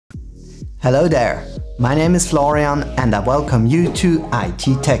Hello there, my name is Florian and I welcome you to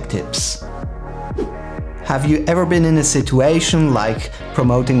IT Tech Tips. Have you ever been in a situation like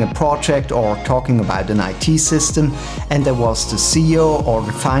promoting a project or talking about an IT system and there was the CEO or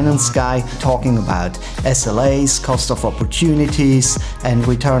the finance guy talking about SLAs, cost of opportunities and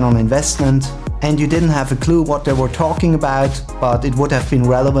return on investment, and you didn't have a clue what they were talking about, but it would have been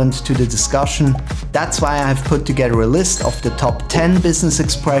relevant to the discussion? That's why I have put together a list of the top 10 business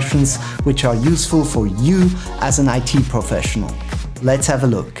expressions which are useful for you as an IT professional. Let's have a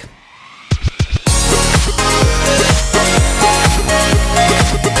look.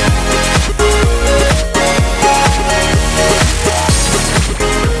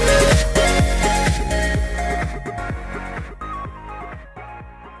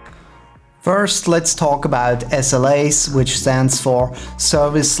 First, let's talk about SLAs, which stands for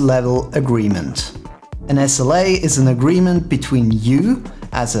Service Level Agreement. An SLA is an agreement between you,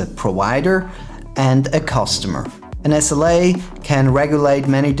 as a provider, and a customer. An SLA can regulate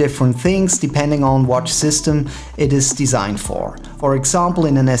many different things depending on what system it is designed for. For example,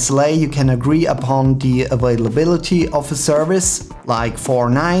 in an SLA you can agree upon the availability of a service, like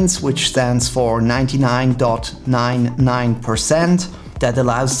 4 nines, which stands for 99.99%. That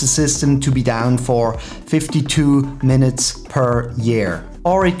allows the system to be down for 52 minutes per year.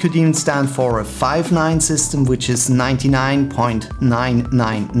 Or it could even stand for a 5-9 system, which is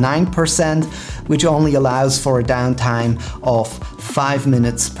 99.999%, which only allows for a downtime of 5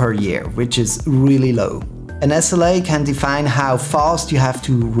 minutes per year, which is really low. An SLA can define how fast you have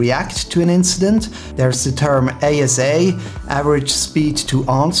to react to an incident. There's the term ASA, average speed to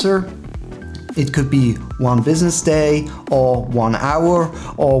answer. It could be 1 business day or 1 hour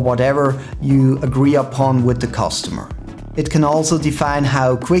or whatever you agree upon with the customer. It can also define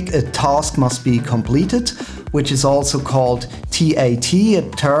how quick a task must be completed, which is also called TAT, a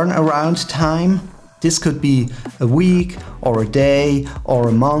turnaround time. This could be a week or a day or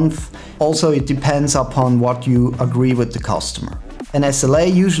a month. Also, it depends upon what you agree with the customer. An SLA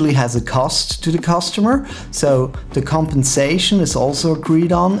usually has a cost to the customer, so the compensation is also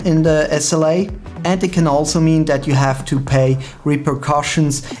agreed on in the SLA. And it can also mean that you have to pay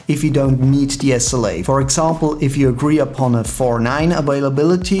repercussions if you don't meet the SLA. For example, if you agree upon a 4-9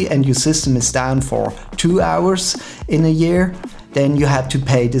 availability and your system is down for 2 hours in a year, then you had to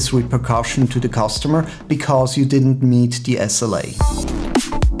pay this repercussion to the customer because you didn't meet the SLA.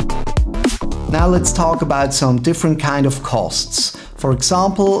 Now let's talk about some different kind of costs. For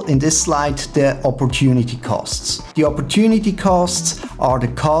example, in this slide, the opportunity costs. The opportunity costs are the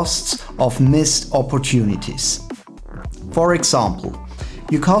costs of missed opportunities. For example,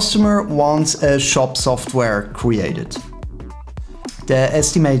 your customer wants a shop software created. The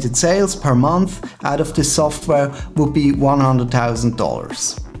estimated sales per month out of this software would be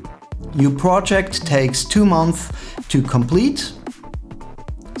 $100,000. Your project takes 2 months to complete,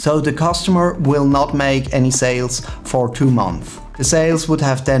 so the customer will not make any sales for 2 months. The sales would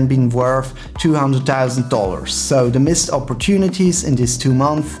have then been worth $200,000, so the missed opportunities in these 2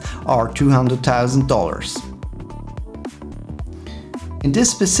 months are $200,000. In this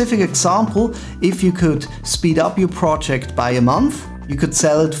specific example, if you could speed up your project by a month, you could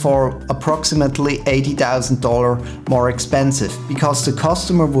sell it for approximately $80,000 more expensive, because the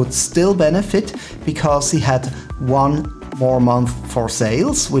customer would still benefit because he had 1 more month for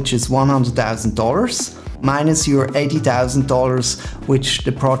sales, which is $100,000. Minus your $80,000, which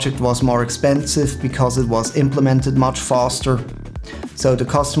the project was more expensive because it was implemented much faster. So the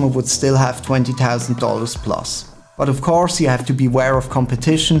customer would still have $20,000 plus. But of course you have to be aware of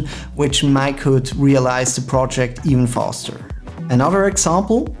competition, which could realize the project even faster. Another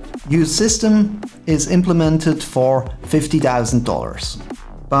example, your system is implemented for $50,000.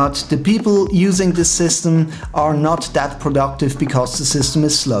 But the people using this system are not that productive because the system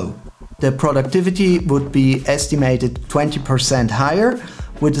is slow. The productivity would be estimated 20% higher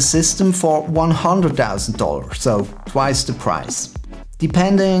with a system for $100,000, so twice the price.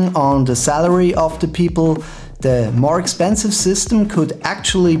 Depending on the salary of the people, the more expensive system could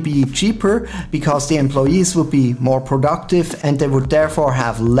actually be cheaper because the employees would be more productive and they would therefore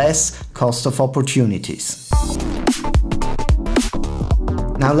have less cost of opportunities.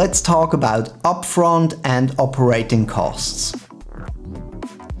 Now let's talk about upfront and operating costs.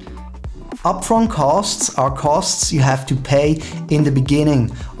 Upfront costs are costs you have to pay in the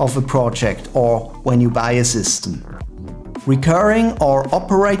beginning of a project or when you buy a system. Recurring or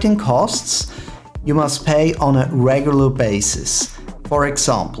operating costs you must pay on a regular basis. For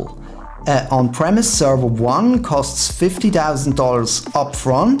example, an on-premise server 1 costs $50,000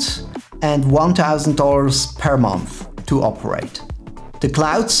 upfront and $1,000 per month to operate. The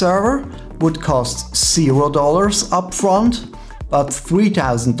cloud server would cost $0 upfront, but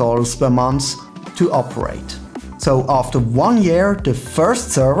 $3,000 per month to operate. So after 1 year, the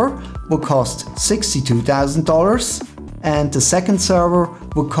first server would cost $62,000 and the second server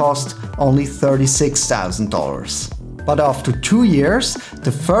would cost only $36,000. But after 2 years,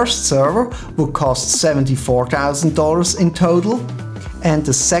 the first server would cost $74,000 in total and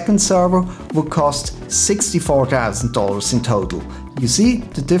the second server would cost $64,000 in total. You see,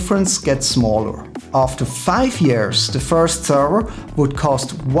 the difference gets smaller. After 5 years, the first server would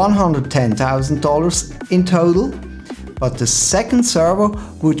cost $110,000 in total, but the second server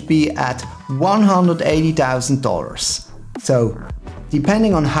would be at $180,000. So,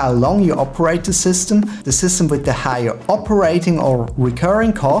 depending on how long you operate the system with the higher operating or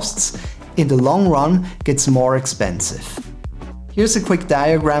recurring costs in the long run gets more expensive. Here's a quick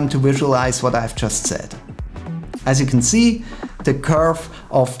diagram to visualize what I've just said. As you can see, the curve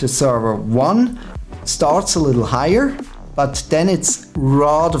of the server 1 starts a little higher, but then it's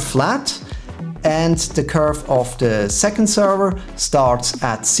rather flat, and the curve of the second server starts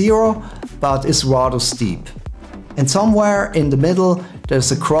at 0 but is rather steep. And somewhere in the middle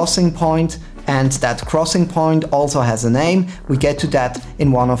there's a crossing point, and that crossing point also has a name. We get to that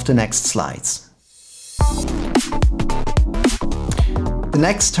in one of the next slides. The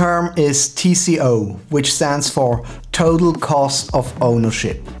next term is TCO, which stands for Total Cost of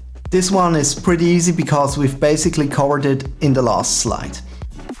Ownership. This one is pretty easy because we've basically covered it in the last slide.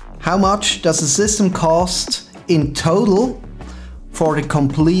 How much does a system cost in total for the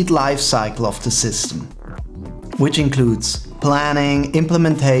complete life cycle of the system, which includes planning,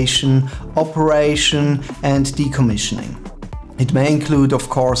 implementation, operation, and decommissioning. It may include, of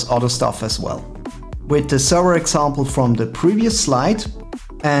course, other stuff as well. With the server example from the previous slide,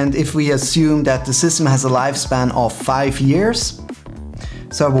 and if we assume that the system has a lifespan of 5 years,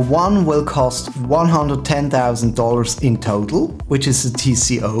 server 1 will cost $110,000 in total, which is the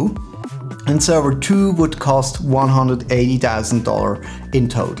TCO, and server 2 would cost $180,000 in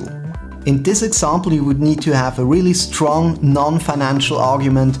total. In this example, you would need to have a really strong non-financial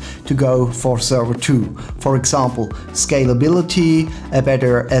argument to go for server 2. For example, scalability, a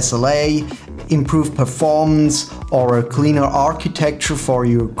better SLA, improved performance, or a cleaner architecture for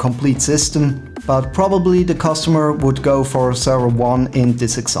your complete system. But probably the customer would go for server 1 in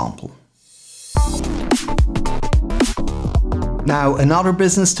this example. Now, another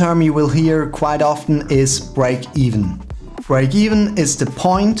business term you will hear quite often is break-even. Break-even is the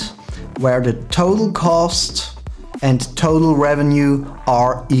point where the total cost and total revenue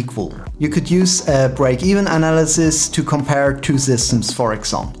are equal. You could use a break-even analysis to compare two systems, for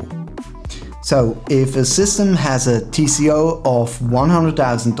example. So, if a system has a TCO of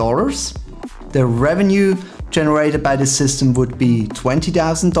 $100,000, the revenue generated by the system would be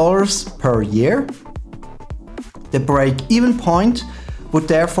 $20,000 per year. The break-even point would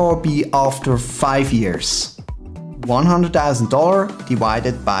therefore be after 5 years. $100,000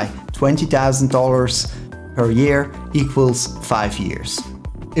 divided by $20,000 per year equals 5 years.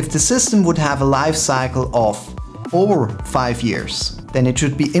 If the system would have a life cycle of over 5 years, then it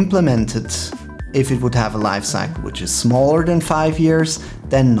should be implemented. If it would have a life cycle which is smaller than 5 years,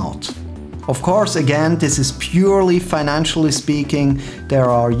 then not. Of course, again, this is purely financially speaking. There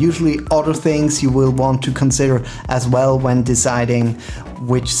are usually other things you will want to consider as well when deciding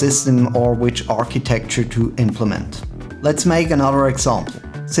which system or which architecture to implement. Let's make another example.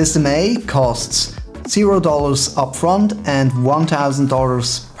 System A costs $0 upfront and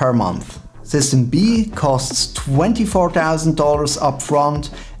 $1,000 per month. System B costs $24,000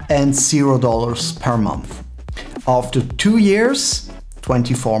 upfront and $0 per month. After 2 years,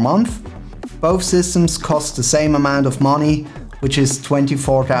 24 months, both systems cost the same amount of money, which is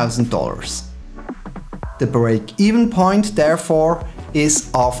 $24,000. The break-even point, therefore, is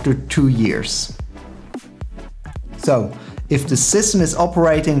after 2 years. So, if the system is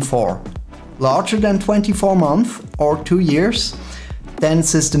operating for larger than 24 months or 2 years, then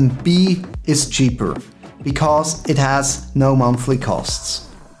system B is cheaper because it has no monthly costs.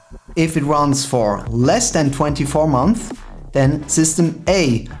 If it runs for less than 24 months, then system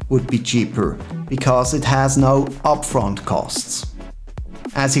A would be cheaper because it has no upfront costs.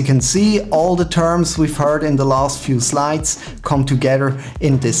 As you can see, all the terms we've heard in the last few slides come together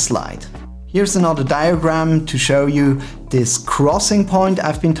in this slide. Here's another diagram to show you this crossing point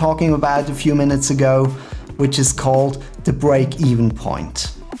I've been talking about a few minutes ago, which is called the break-even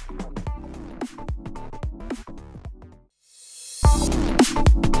point.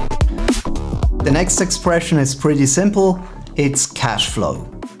 The next expression is pretty simple. It's cash flow.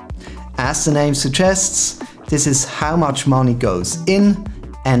 As the name suggests, this is how much money goes in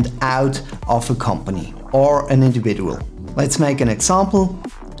and out of a company or an individual. Let's make an example.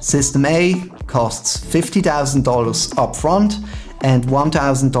 System A costs $50,000 upfront and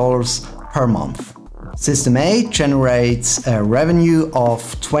 $1,000 per month. System A generates a revenue of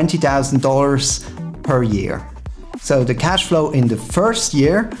 $20,000 per year. So the cash flow in the first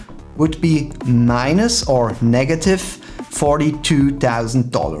year would be minus or negative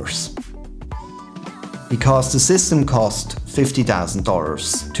 $42,000. Because the system cost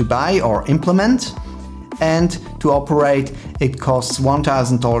 $50,000 to buy or implement, and to operate it costs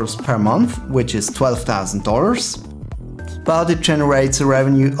 $1,000 per month, which is $12,000, but it generates a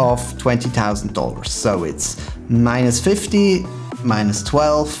revenue of $20,000. So it's minus 50 minus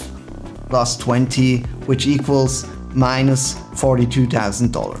 12 plus 20, which equals minus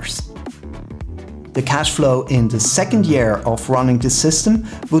 $42,000. The cash flow in the second year of running this system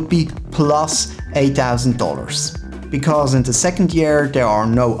would be plus $8,000. Because in the second year there are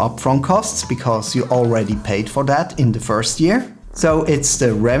no upfront costs, because you already paid for that in the first year. So it's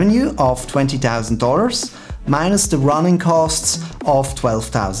the revenue of $20,000 minus the running costs of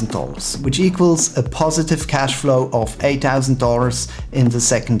 $12,000, which equals a positive cash flow of $8,000 in the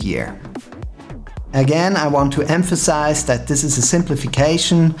second year. Again, I want to emphasize that this is a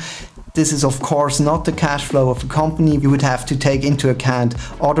simplification. This is of course not the cash flow of a company. You would have to take into account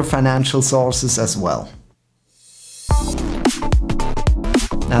other financial sources as well.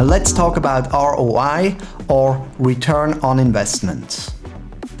 Now let's talk about ROI, or return on investment.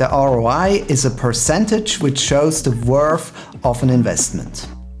 The ROI is a percentage which shows the worth of an investment.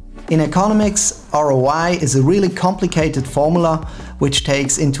 In economics, ROI is a really complicated formula which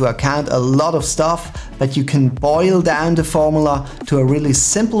takes into account a lot of stuff, but you can boil down the formula to a really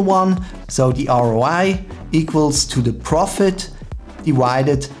simple one. So the ROI equals to the profit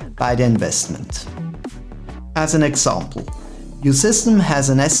divided by the investment. As an example, your system has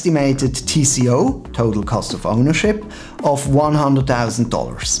an estimated TCO, total cost of ownership, of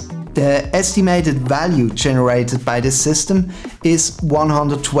 $100,000. The estimated value generated by this system is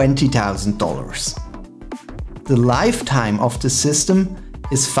 $120,000. The lifetime of the system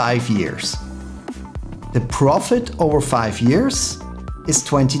is 5 years. The profit over 5 years is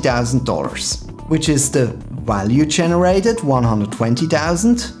 $20,000, which is the value generated,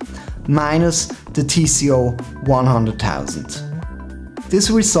 $120,000, minus the TCO, $100,000. This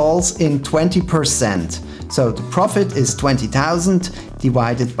results in 20%. So the profit is 20,000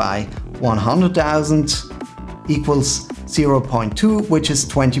 divided by 100,000 equals 0.2, which is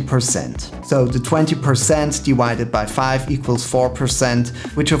 20%. So the 20% divided by 5 equals 4%,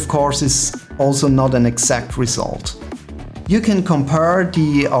 which of course is also not an exact result. You can compare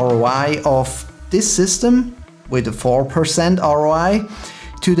the ROI of this system with a 4% ROI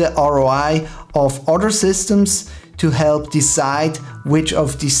to the ROI of other systems to help decide which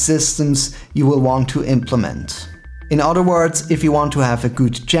of these systems you will want to implement. In other words, if you want to have a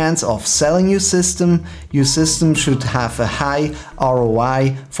good chance of selling your system should have a high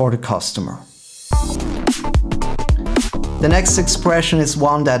ROI for the customer. The next expression is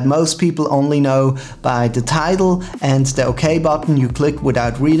one that most people only know by the title and the OK button you click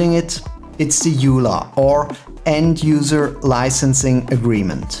without reading it. It's the EULA, or End User Licensing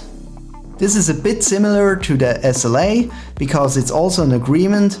Agreement. This is a bit similar to the SLA because it's also an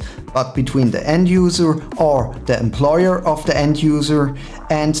agreement, but between the end user or the employer of the end user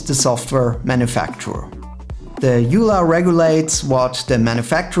and the software manufacturer. The EULA regulates what the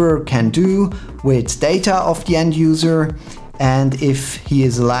manufacturer can do with data of the end user and if he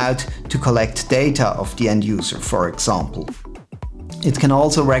is allowed to collect data of the end user, for example. It can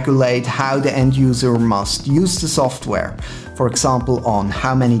also regulate how the end user must use the software, for example on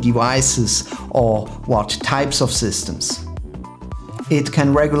how many devices or what types of systems. It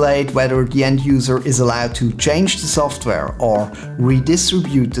can regulate whether the end user is allowed to change the software or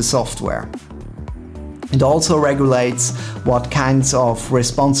redistribute the software. It also regulates what kinds of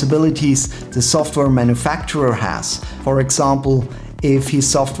responsibilities the software manufacturer has. For example, if his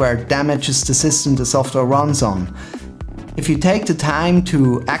software damages the system the software runs on. If you take the time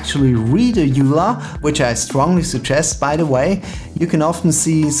to actually read a EULA, which I strongly suggest by the way, you can often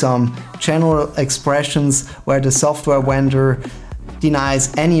see some general expressions where the software vendor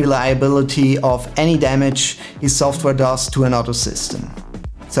denies any liability of any damage his software does to another system.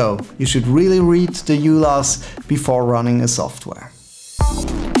 So you should really read the EULAs before running a software.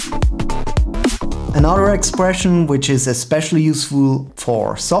 Another expression which is especially useful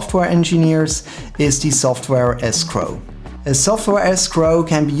for software engineers is the software escrow. A software escrow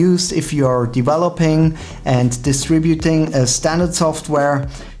can be used if you're developing and distributing a standard software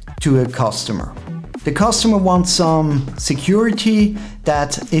to a customer. The customer wants some security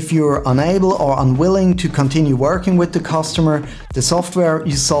that if you're unable or unwilling to continue working with the customer, the software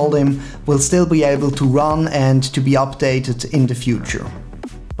you sold him will still be able to run and to be updated in the future.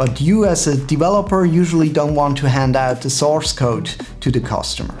 But you as a developer usually don't want to hand out the source code to the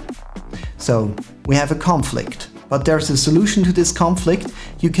customer. So we have a conflict. But there's a solution to this conflict.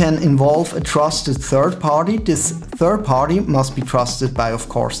 You can involve a trusted third party. This third party must be trusted by, of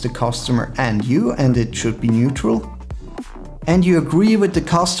course, the customer and you, and it should be neutral. And you agree with the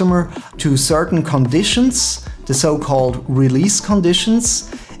customer to certain conditions, the so-called release conditions,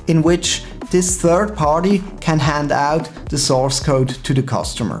 in which this third party can hand out the source code to the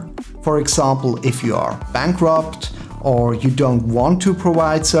customer. For example, if you are bankrupt, or you don't want to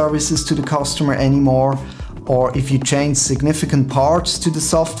provide services to the customer anymore, or if you change significant parts to the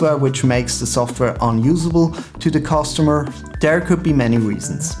software which makes the software unusable to the customer, there could be many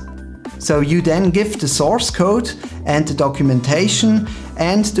reasons. So you then give the source code and the documentation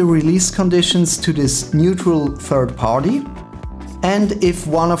and the release conditions to this neutral third party. And if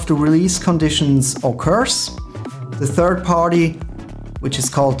one of the release conditions occurs, the third party, which is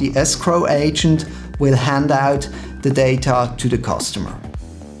called the escrow agent, will hand out the data to the customer.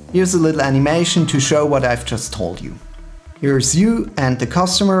 Here's a little animation to show what I've just told you. Here's you and the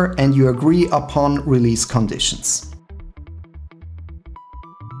customer, and you agree upon release conditions.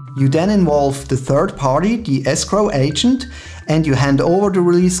 You then involve the third party, the escrow agent, and you hand over the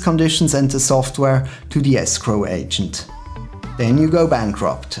release conditions and the software to the escrow agent. Then you go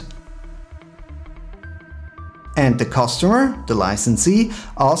bankrupt. And the customer, the licensee,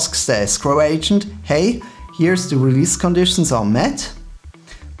 asks the escrow agent, hey, here's the release conditions are met.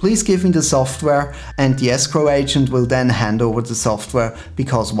 Please give me the software, and the escrow agent will then hand over the software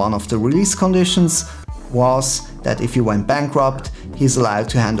because one of the release conditions was that if you went bankrupt, he's allowed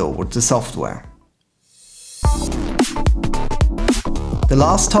to hand over the software. The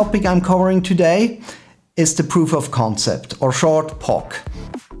last topic I'm covering today is the proof of concept, or short POC.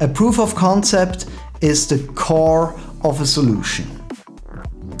 A proof of concept is the core of a solution.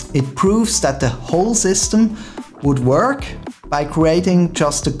 It proves that the whole system would work by creating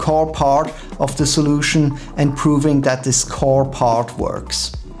just the core part of the solution and proving that this core part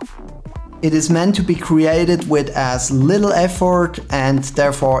works. It is meant to be created with as little effort and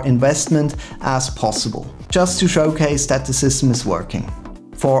therefore investment as possible, just to showcase that the system is working.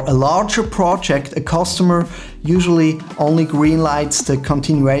 For a larger project, a customer usually only greenlights the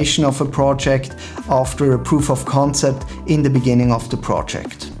continuation of a project after a proof of concept in the beginning of the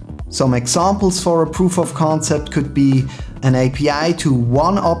project. Some examples for a proof of concept could be an API to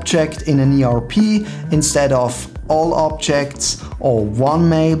one object in an ERP instead of all objects, or one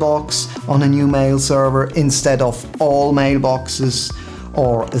mailbox on a new mail server instead of all mailboxes,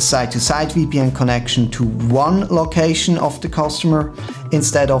 or a site-to-site VPN connection to one location of the customer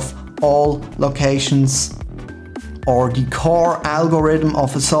instead of all locations, or the core algorithm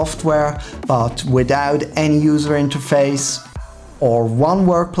of a software but without any user interface, or one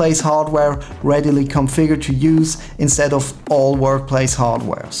workplace hardware readily configured to use instead of all workplace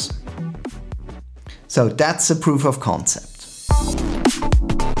hardwares. So that's a proof of concept.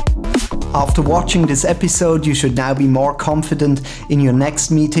 After watching this episode, you should now be more confident in your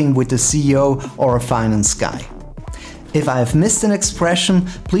next meeting with the CEO or a finance guy. If I have missed an expression,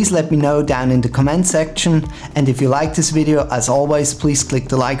 please let me know down in the comment section, and if you like this video, as always, please click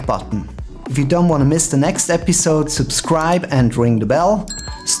the like button. If you don't want to miss the next episode, subscribe and ring the bell.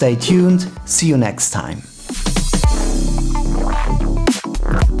 Stay tuned, see you next time.